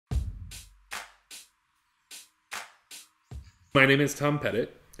My name is Tom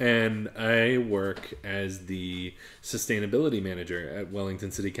Pettit, and I work as the sustainability manager at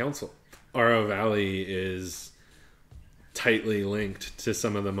Wellington City Council. Oro Valley is tightly linked to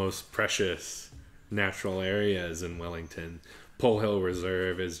some of the most precious natural areas in Wellington. Pole Hill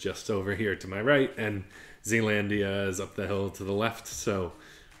Reserve is just over here to my right, and Zealandia is up the hill to the left. So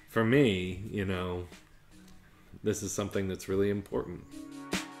for me, this is something that's really important.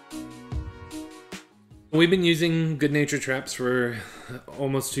 We've been using Goodnature traps for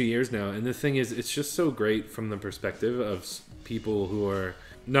almost 2 years now, and the thing is, it's just so great from the perspective of people who are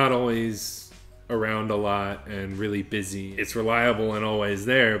not always around a lot and really busy. It's reliable and always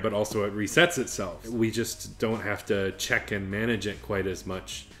there, but also it resets itself. We just don't have to check and manage it quite as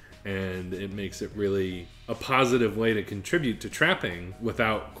much, and it makes it really a positive way to contribute to trapping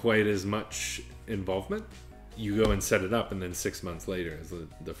without quite as much involvement. You go and set it up, and then 6 months later is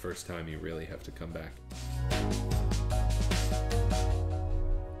the first time you really have to come back.